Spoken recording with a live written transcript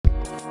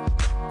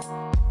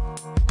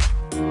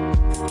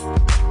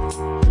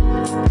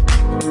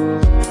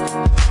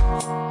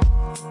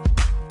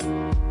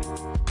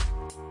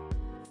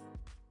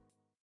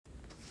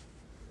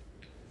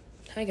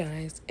Hi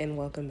guys, and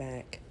welcome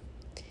back.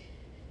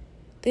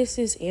 This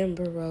is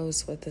Amber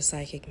Rose with the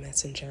Psychic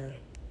Messenger,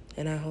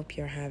 and I hope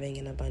you're having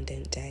an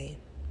abundant day.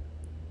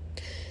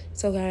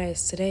 So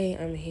guys, today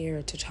I'm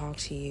here to talk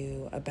to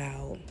you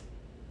about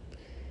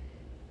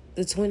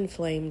the twin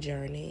flame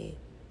journey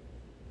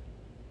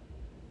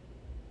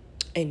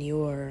and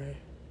your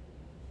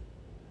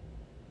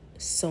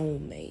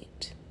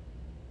soulmate.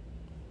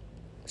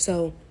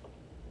 So,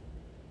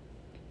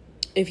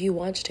 if you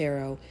watch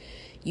tarot,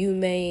 you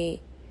may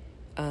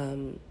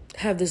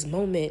have this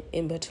moment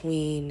in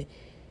between,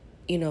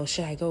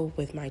 should I go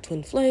with my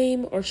twin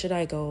flame or should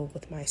I go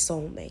with my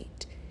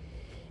soulmate?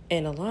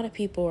 And a lot of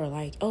people are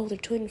like, oh, the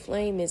twin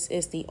flame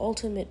is the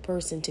ultimate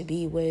person to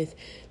be with.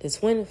 The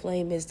twin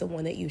flame is the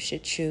one that you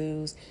should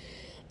choose.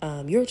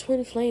 Your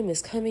twin flame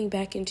is coming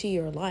back into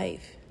your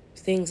life.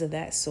 Things of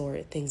that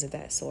sort.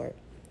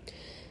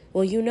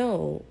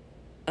 Well,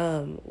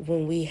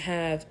 when we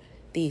have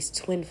these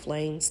twin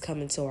flames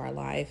come into our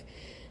life,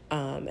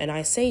 and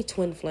I say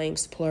twin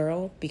flames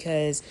plural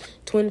because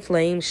twin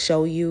flames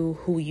show you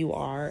who you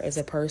are as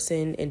a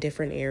person in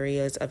different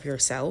areas of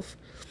yourself.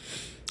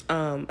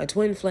 A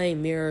twin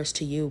flame mirrors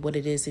to you what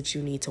it is that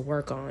you need to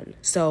work on.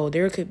 So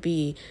there could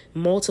be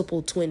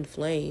multiple twin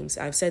flames.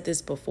 I've said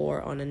this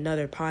before on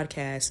another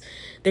podcast.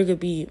 There could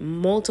be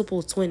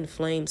multiple twin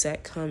flames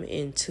that come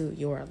into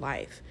your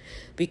life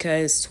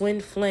because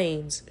twin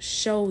flames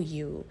show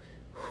you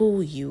who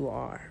you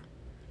are.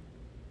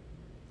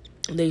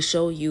 They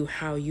show you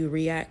how you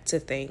react to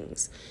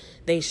things.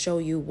 They show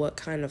you what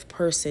kind of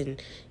person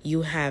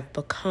you have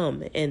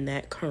become in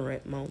that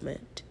current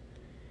moment.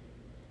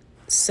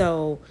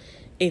 So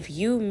if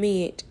you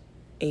meet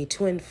a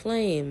twin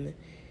flame,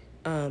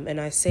 and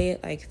I say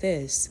it like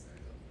this,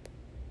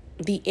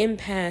 the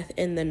empath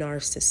and the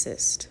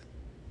narcissist,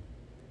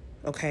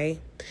 okay?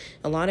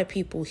 A lot of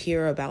people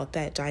hear about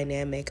that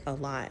dynamic a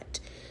lot.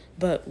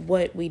 But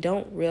what we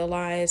don't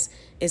realize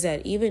is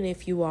that even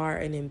if you are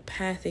an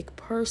empathic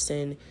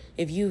person,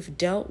 if you've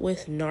dealt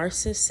with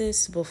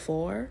narcissists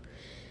before,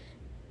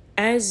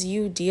 as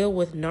you deal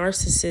with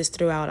narcissists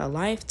throughout a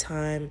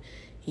lifetime,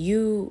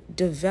 you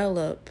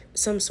develop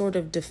some sort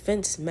of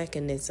defense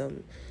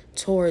mechanism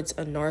towards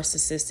a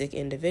narcissistic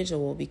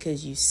individual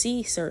because you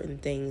see certain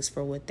things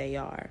for what they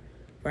are,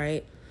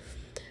 right?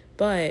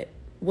 But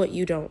what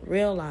you don't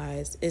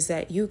realize is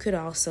that you could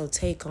also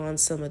take on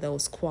some of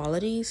those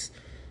qualities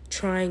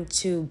trying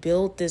to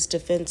build this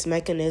defense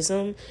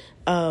mechanism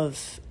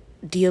of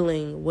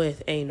dealing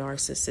with a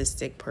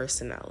narcissistic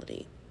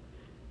personality.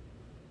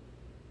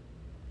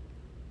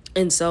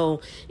 And so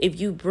if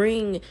you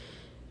bring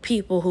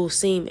people who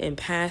seem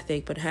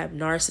empathic but have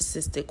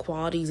narcissistic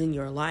qualities in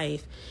your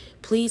life,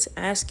 please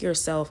ask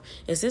yourself,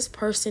 is this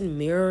person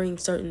mirroring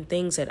certain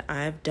things that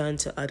I've done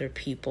to other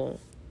people?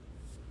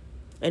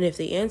 And if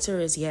the answer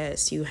is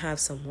yes, you have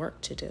some work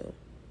to do.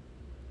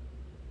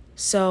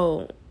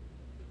 So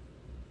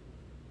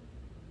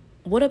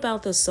what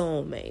about the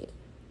soulmate?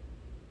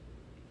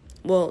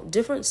 Well,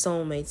 different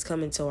soulmates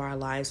come into our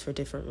lives for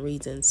different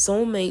reasons.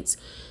 Soulmates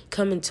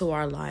come into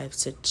our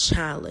lives to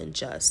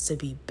challenge us to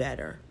be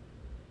better.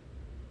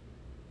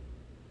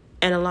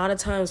 And a lot of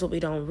times what we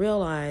don't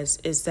realize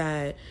is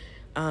that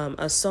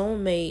a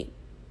soulmate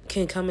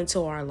can come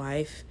into our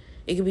life.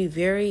 It can be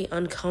very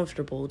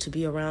uncomfortable to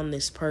be around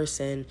this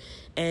person.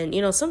 And,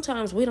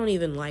 sometimes we don't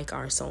even like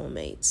our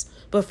soulmates.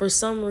 But for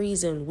some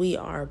reason, we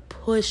are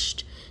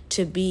pushed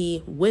to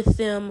be with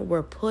them.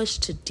 We're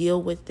pushed to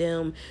deal with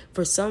them.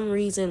 For some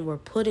reason, we're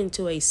put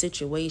into a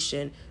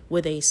situation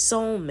with a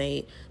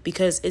soulmate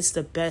because it's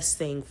the best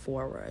thing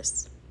for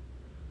us.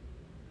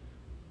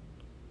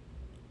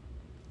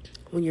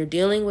 When you're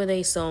dealing with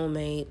a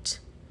soulmate,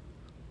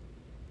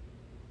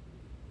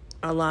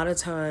 a lot of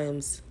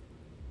times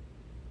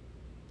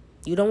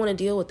you don't want to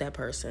deal with that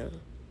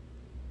person.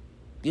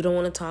 You don't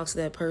want to talk to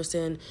that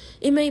person.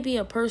 It may be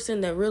a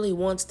person that really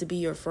wants to be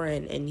your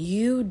friend and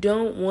you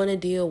don't want to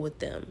deal with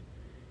them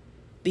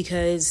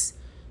because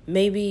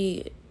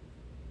maybe,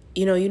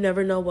 you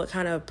never know what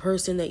kind of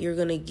person that you're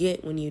going to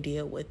get when you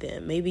deal with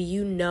them. Maybe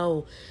you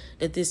know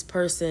that this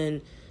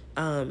person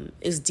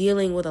is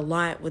dealing with a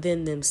lot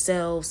within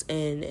themselves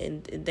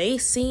and they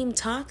seem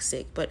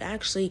toxic, but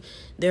actually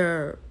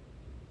they're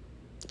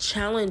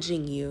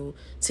challenging you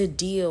to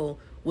deal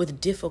with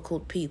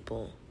difficult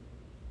people.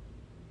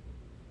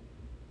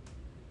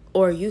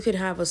 Or you could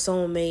have a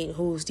soulmate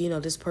who's,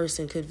 this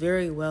person could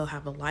very well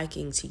have a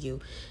liking to you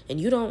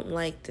and you don't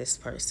like this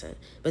person,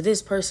 but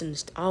this person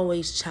is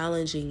always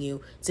challenging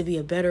you to be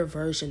a better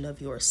version of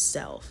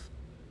yourself.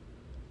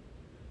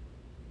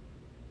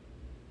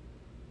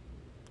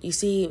 You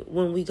see,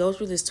 when we go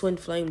through this twin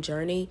flame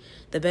journey,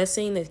 the best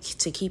thing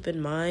to keep in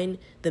mind,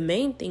 the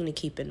main thing to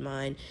keep in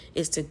mind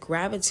is to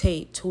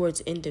gravitate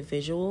towards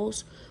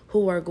individuals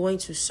who are going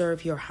to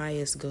serve your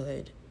highest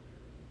good,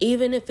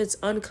 even if it's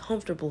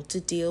uncomfortable to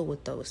deal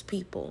with those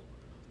people.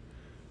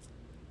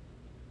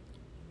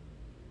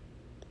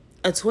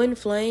 A twin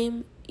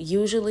flame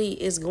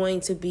usually is going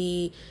to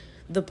be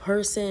the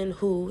person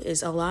who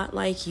is a lot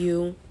like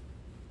you,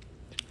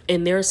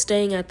 and they're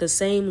staying at the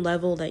same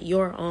level that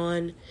you're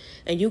on,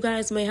 and you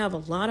guys may have a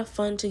lot of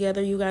fun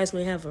together, you guys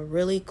may have a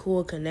really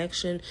cool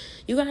connection,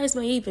 you guys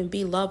may even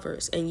be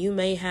lovers, and you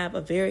may have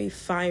a very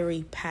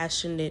fiery,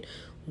 passionate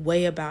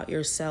way about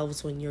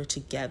yourselves when you're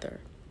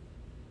together.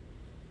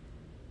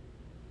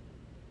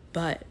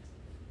 But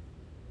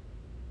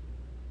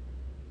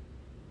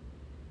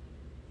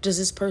does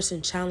this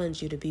person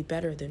challenge you to be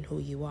better than who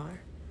you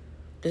are?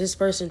 Does this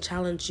person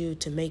challenge you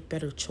to make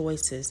better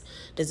choices?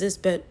 Does this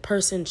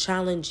person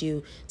challenge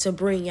you to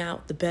bring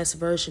out the best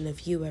version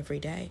of you every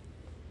day?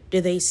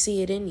 Do they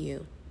see it in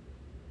you?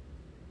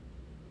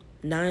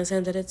 9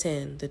 times out of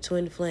 10, the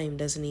twin flame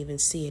doesn't even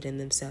see it in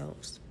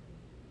themselves.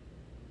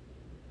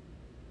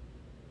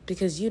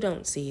 Because you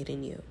don't see it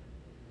in you.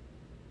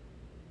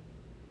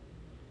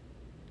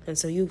 And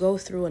so you go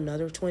through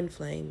another twin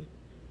flame.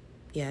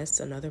 Yes,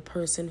 another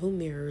person who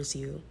mirrors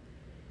you.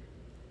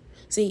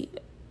 See,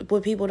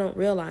 what people don't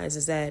realize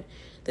is that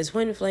the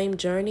twin flame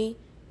journey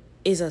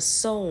is a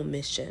soul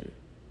mission.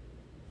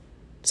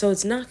 So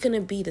it's not going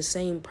to be the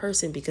same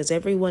person, because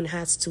everyone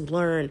has to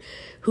learn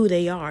who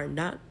they are.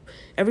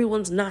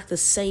 Everyone's not the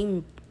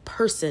same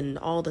person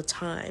all the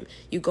time.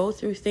 You go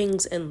through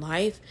things in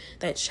life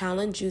that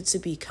challenge you to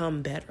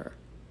become better.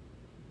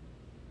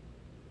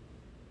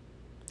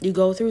 You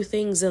go through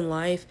things in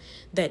life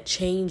that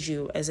change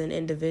you as an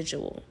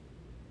individual.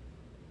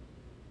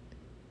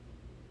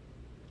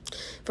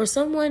 For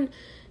someone,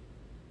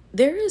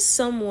 there is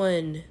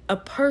someone, a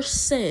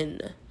person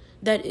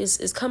that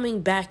is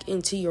coming back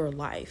into your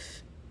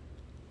life.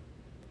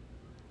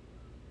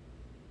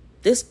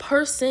 This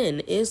person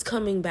is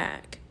coming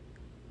back.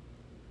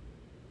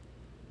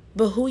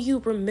 But who you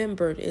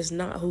remembered is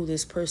not who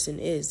this person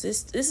is.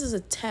 This is a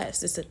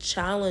test. It's a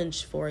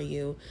challenge for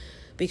you,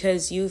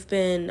 because you've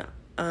been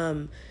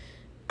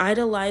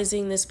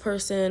idolizing this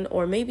person,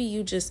 or maybe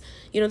you just,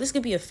 this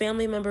could be a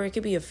family member, it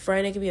could be a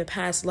friend, it could be a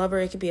past lover,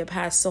 it could be a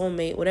past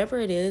soulmate, whatever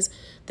it is.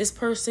 This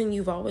person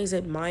you've always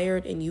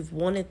admired and you've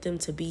wanted them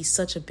to be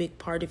such a big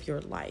part of your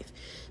life.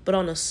 But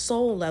on a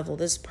soul level,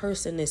 this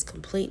person is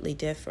completely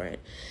different.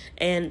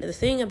 And the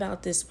thing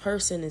about this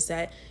person is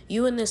that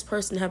you and this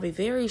person have a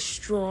very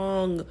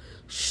strong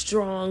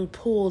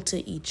pull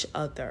to each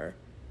other.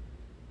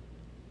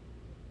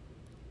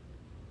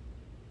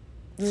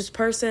 This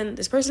person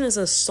is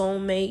a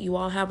soulmate. You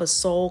all have a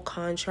soul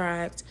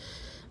contract.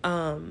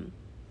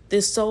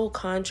 This soul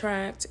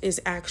contract is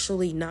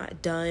actually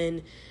not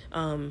done.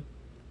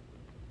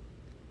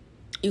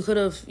 You could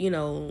have,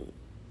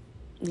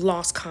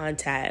 lost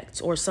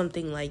contact or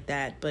something like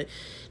that, but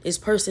this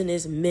person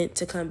is meant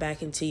to come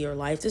back into your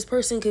life. This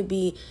person could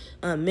be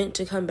meant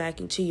to come back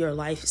into your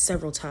life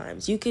several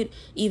times. You could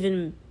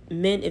even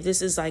meant, if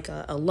this is like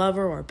a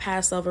lover or a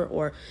past lover,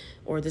 or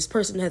this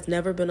person has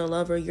never been a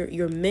lover,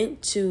 you're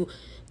meant to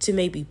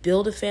maybe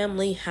build a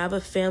family, have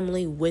a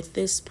family with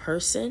this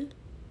person.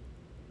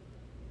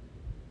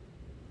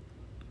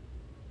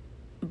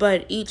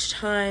 But each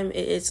time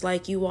it's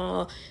like you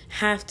all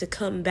have to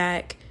come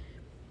back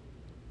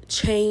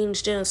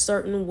changed in a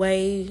certain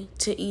way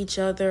to each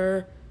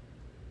other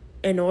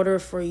in order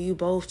for you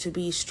both to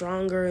be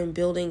stronger in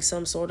building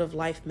some sort of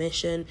life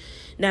mission.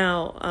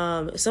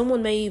 Now,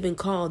 someone may even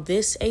call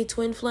this a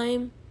twin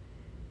flame,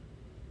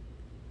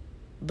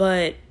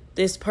 but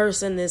this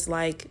person is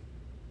like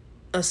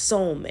a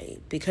soulmate,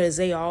 because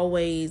they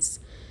always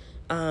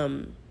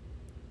have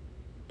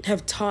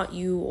taught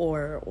you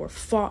or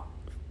fought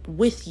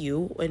with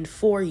you and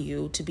for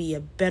you to be a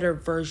better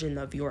version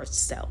of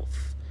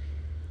yourself.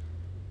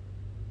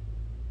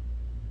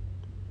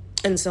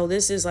 And so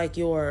this is like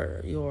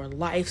your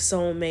life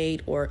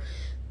soulmate, or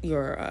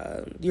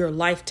your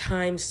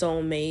lifetime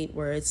soulmate,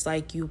 where it's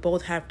like you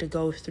both have to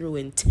go through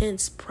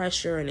intense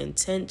pressure and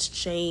intense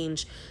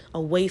change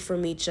away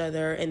from each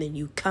other, and then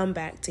you come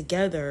back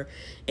together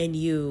and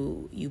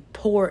you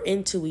pour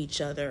into each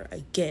other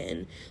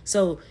again.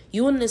 So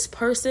you and this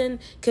person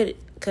could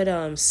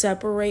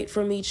separate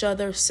from each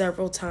other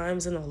several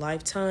times in a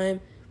lifetime,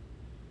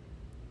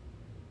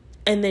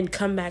 and then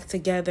come back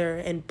together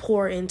and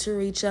pour into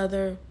each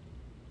other,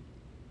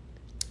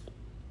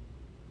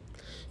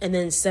 and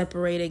then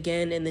separate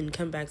again, and then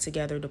come back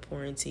together to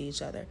pour into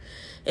each other.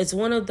 It's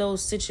one of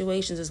those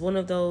situations. It's one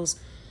of those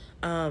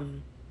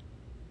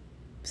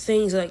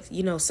things, like,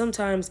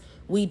 sometimes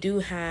we do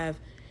have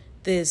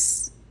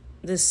this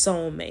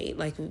soulmate.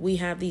 Like, we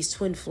have these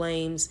twin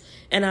flames.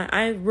 And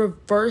I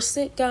reverse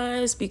it,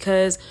 guys,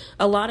 because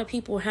a lot of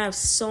people have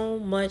so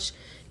much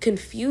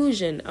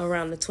confusion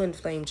around the twin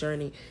flame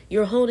journey.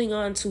 You're holding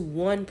on to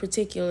one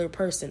particular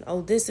person.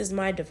 Oh, this is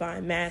my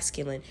divine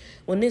masculine,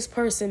 when this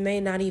person may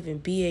not even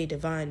be a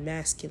divine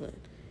masculine.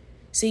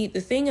 See,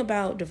 the thing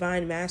about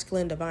divine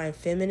masculine, divine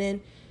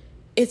feminine,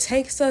 it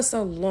takes us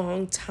a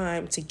long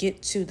time to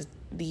get to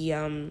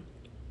the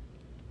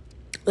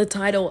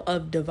title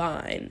of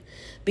divine,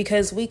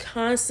 because we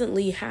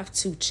constantly have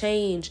to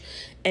change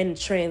and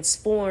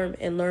transform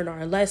and learn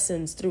our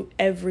lessons through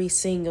every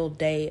single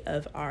day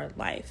of our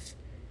life.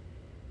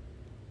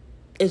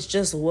 It's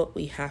just what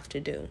we have to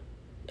do.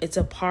 It's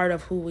a part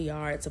of who we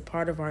are. It's a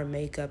part of our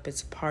makeup.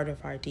 It's a part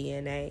of our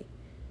DNA.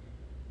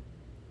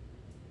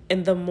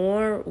 And the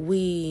more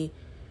we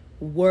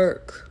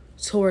work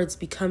towards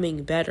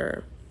becoming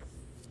better,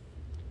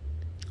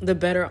 the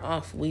better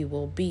off we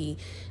will be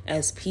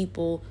as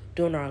people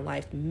doing our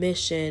life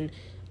mission,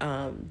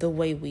 the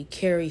way we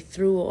carry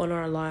through on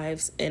our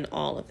lives, and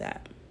all of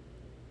that.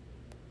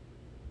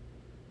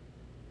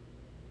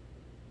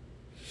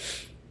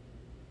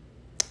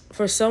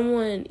 For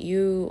someone,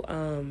 you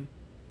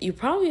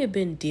probably have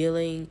been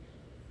dealing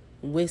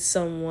with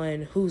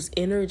someone whose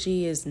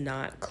energy is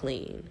not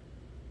clean.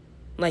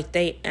 Like,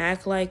 they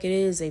act like it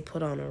is, they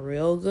put on a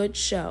real good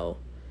show,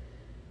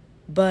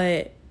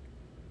 but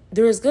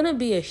there is going to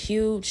be a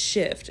huge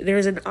shift.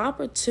 There's an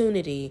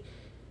opportunity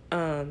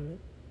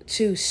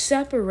to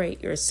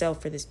separate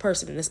yourself from this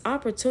person. And this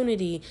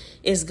opportunity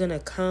is going to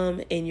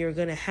come, and you're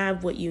going to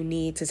have what you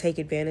need to take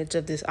advantage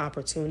of this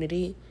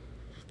opportunity.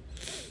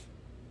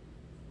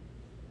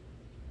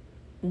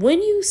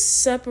 When you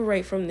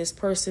separate from this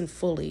person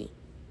fully,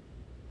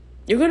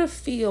 you're going to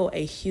feel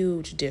a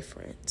huge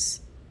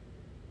difference.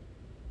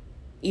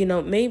 You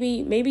know,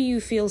 maybe you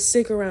feel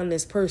sick around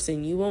this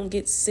person. You won't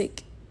get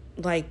sick.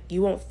 Like,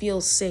 you won't feel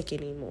sick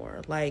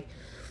anymore. Like,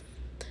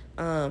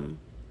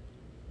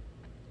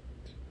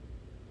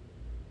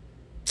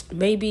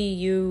 maybe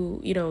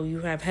you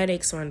have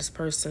headaches around this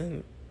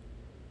person.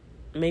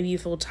 Maybe you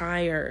feel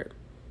tired.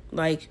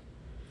 Like,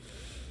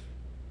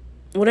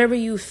 whatever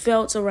you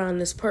felt around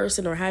this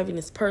person or having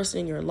this person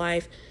in your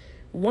life,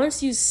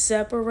 once you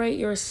separate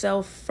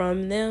yourself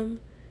from them,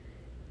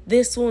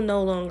 this will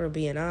no longer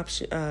be an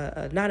option,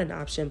 not an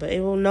option, but it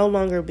will no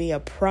longer be a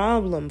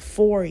problem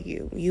for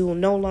you. You will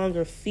no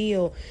longer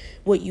feel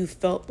what you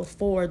felt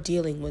before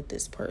dealing with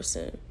this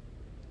person.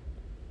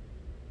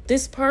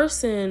 This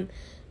person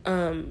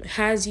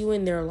has you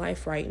in their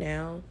life right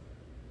now,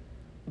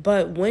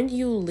 but when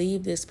you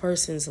leave this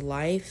person's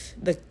life,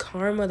 the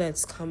karma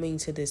that's coming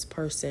to this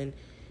person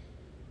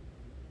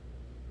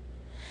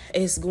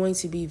is going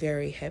to be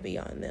very heavy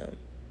on them.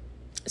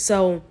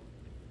 So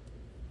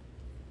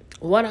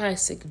what I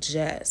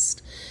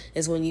suggest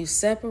is, when you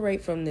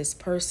separate from this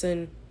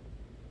person,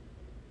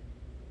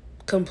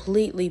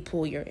 completely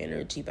pull your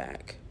energy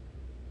back.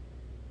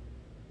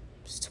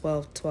 It's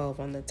 12:12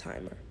 on the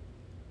timer.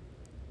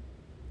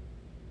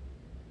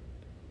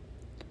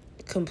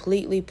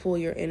 Completely pull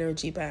your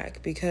energy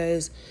back,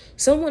 because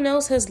someone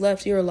else has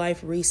left your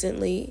life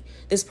recently.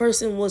 This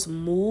person was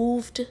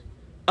moved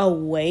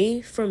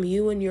away from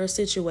you and your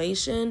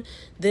situation.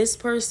 This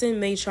person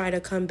may try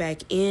to come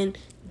back in.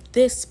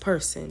 This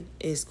person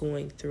is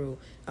going through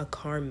a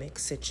karmic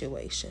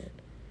situation.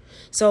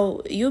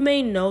 So you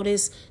may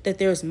notice that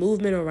there's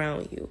movement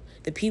around you.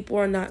 The people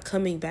are not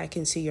coming back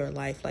into your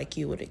life like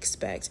you would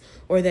expect,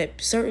 or that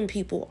certain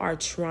people are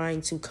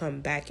trying to come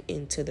back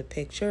into the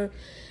picture,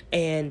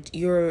 and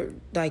you're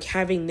like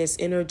having this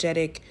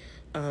energetic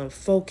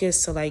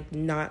focus to like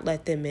not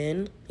let them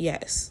in.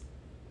 Yes.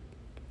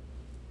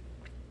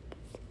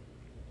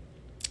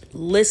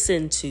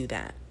 Listen to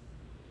that.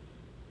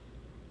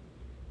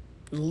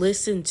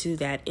 Listen to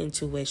that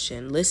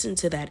intuition. Listen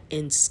to that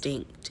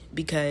instinct,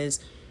 because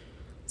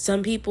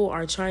some people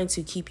are trying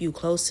to keep you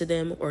close to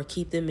them or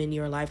keep them in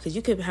your life, because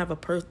you could have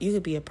you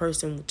could be a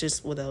person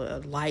just with a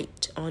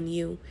light on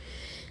you,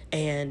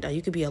 and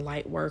you could be a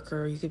light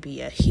worker, you could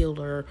be a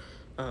healer,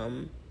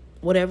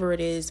 whatever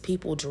it is.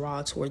 People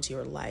draw towards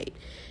your light,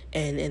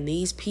 and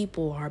these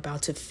people are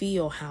about to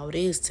feel how it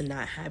is to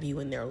not have you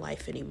in their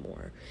life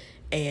anymore,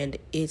 and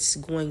it's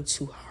going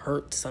to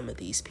hurt some of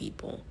these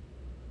people.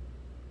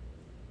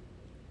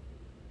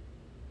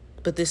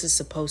 But this is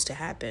supposed to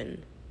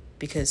happen,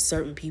 because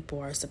certain people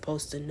are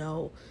supposed to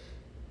know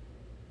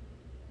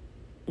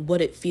what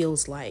it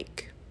feels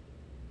like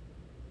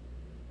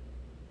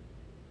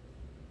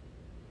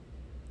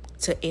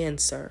to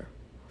answer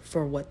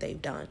for what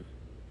they've done.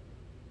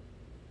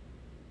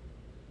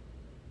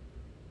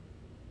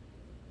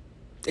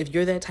 If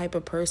you're that type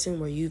of person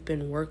where you've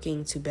been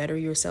working to better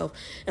yourself,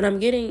 and I'm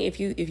getting,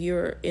 if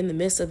you're in the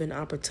midst of an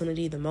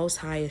opportunity, the Most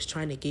High is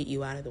trying to get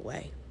you out of the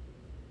way.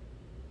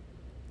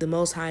 The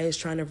Most High is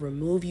trying to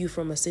remove you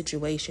from a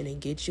situation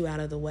and get you out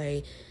of the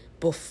way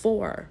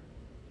before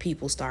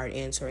people start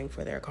answering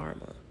for their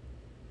karma.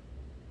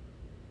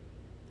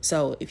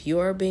 So if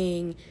you're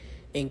being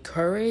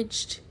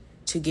encouraged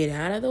to get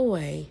out of the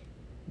way,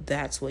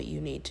 that's what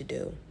you need to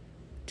do.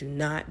 Do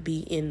not be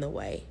in the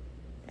way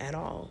at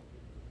all.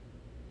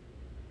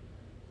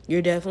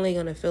 You're definitely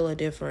going to feel a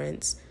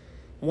difference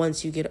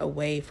once you get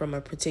away from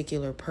a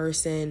particular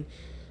person.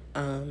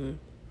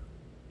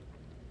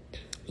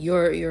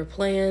 Your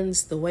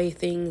plans, the way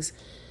things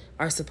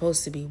are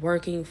supposed to be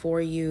working for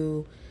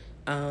you,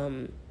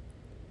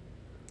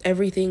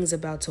 everything's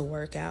about to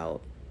work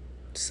out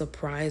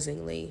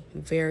surprisingly,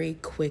 very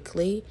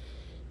quickly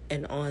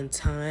and on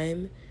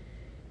time,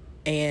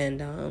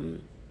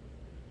 and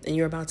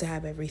you're about to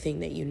have everything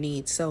that you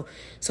need. So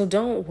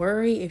don't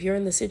worry if you're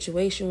in the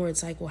situation where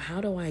it's like, well, how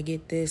do I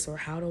get this, or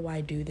how do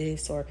I do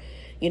this, or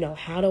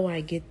how do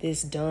I get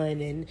this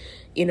done? And,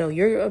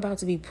 you're about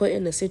to be put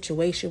in a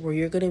situation where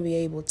you're going to be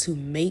able to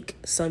make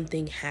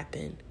something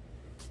happen.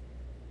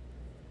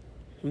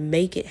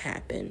 Make it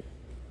happen.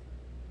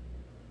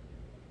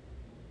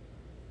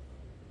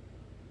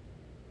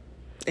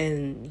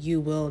 And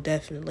you will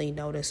definitely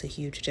notice a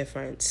huge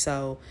difference.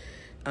 So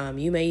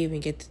you may even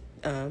get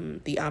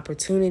the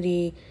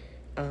opportunity.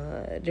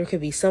 There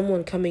could be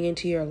someone coming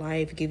into your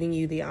life giving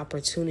you the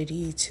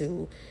opportunity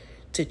to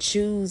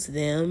choose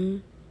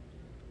them.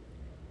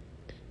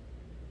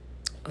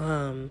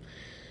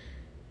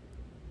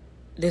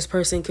 This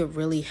person could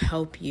really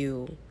help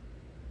you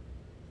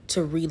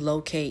to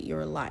relocate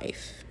your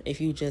life if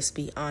you just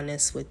be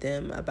honest with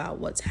them about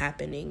what's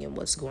happening and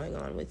what's going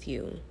on with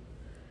you.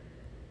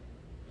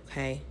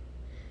 Okay.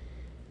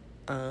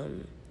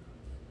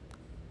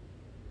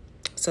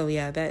 So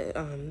yeah, that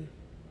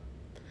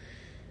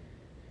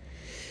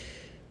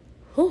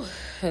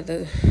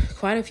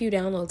quite a few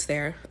downloads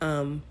there.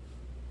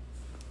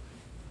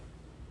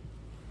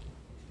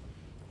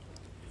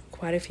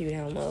 Quite a few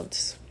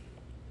downloads.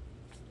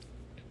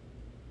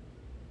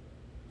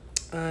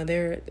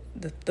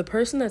 The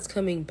person that's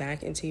coming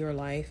back into your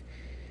life,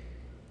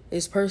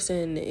 this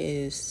person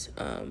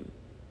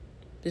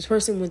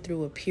went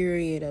through a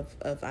period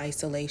of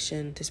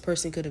isolation. This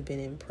person could have been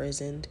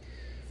imprisoned.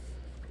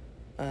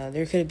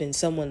 There could have been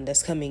someone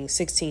that's coming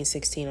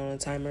 1616 on a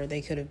timer.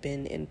 They could have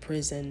been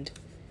imprisoned.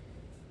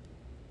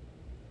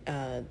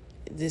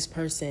 This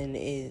person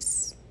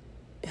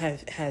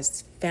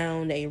has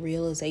found a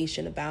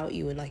realization about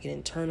you, and like an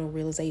internal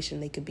realization.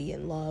 They could be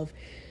in love.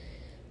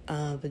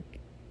 But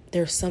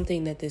there's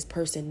something that this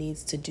person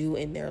needs to do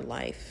in their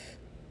life.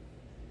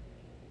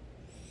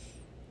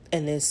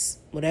 And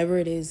whatever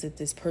it is that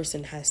this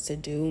person has to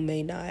do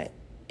may not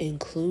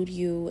include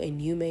you, and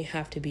you may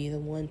have to be the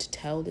one to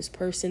tell this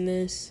person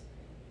this.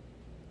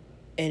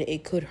 And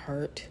it could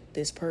hurt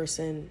this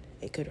person.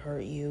 It could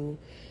hurt you.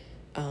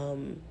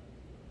 But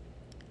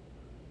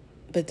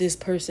this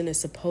person is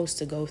supposed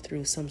to go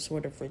through some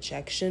sort of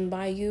rejection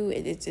by you.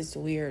 It's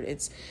weird.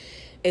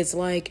 It's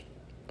like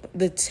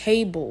the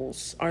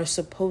tables are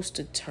supposed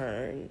to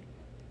turn,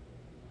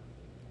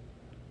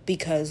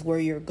 because where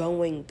you're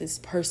going, this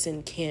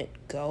person can't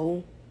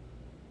go,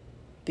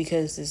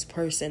 because this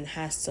person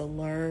has to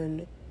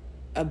learn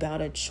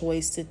about a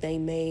choice that they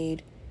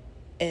made,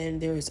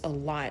 and there's a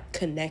lot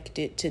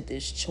connected to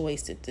this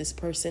choice that this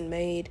person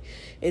made.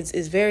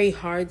 It's very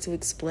hard to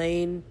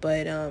explain,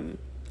 but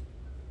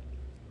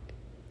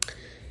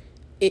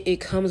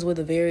it comes with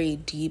a very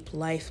deep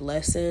life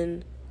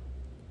lesson.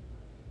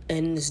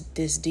 And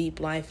this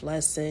deep life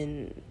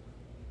lesson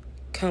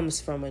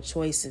comes from a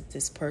choice that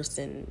this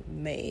person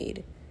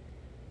made.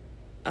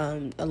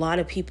 A lot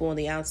of people in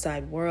the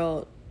outside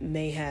world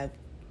may have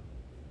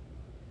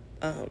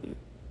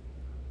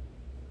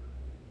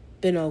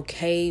been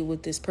okay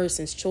with this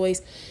person's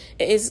choice.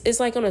 It's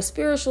like on a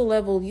spiritual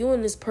level, you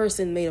and this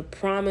person made a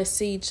promise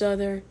to each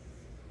other,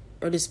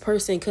 or this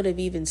person could have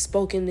even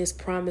spoken this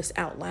promise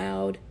out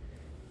loud,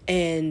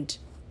 and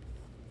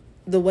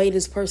the way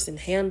this person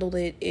handled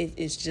it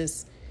is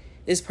just,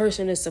 this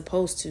person is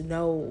supposed to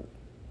know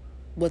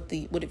what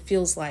it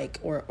feels like,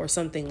 or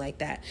something like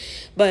that.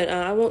 But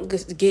I won't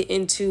get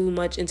into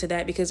much into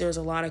that, because there's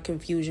a lot of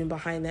confusion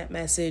behind that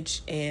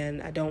message,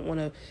 and I don't want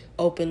to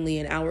openly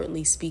and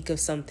outwardly speak of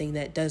something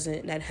that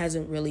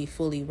hasn't really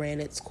fully ran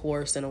its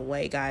course in a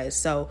way, guys.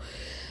 So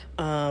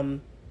however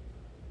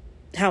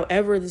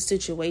the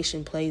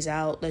situation plays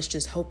out, let's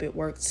just hope it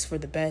works for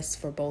the best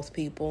for both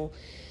people.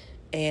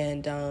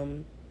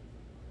 And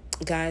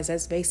guys,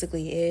 that's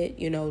basically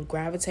it.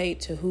 Gravitate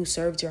to who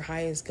serves your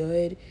highest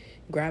good.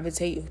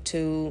 Gravitate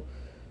to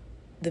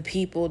the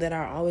people that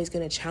are always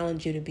going to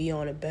challenge you to be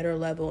on a better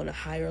level and a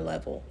higher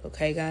level.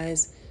 Okay,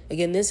 guys?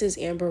 Again, this is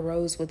Amber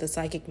Rose with the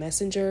Psychic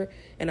Messenger,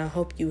 and I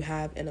hope you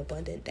have an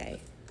abundant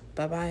day.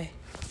 Bye-bye.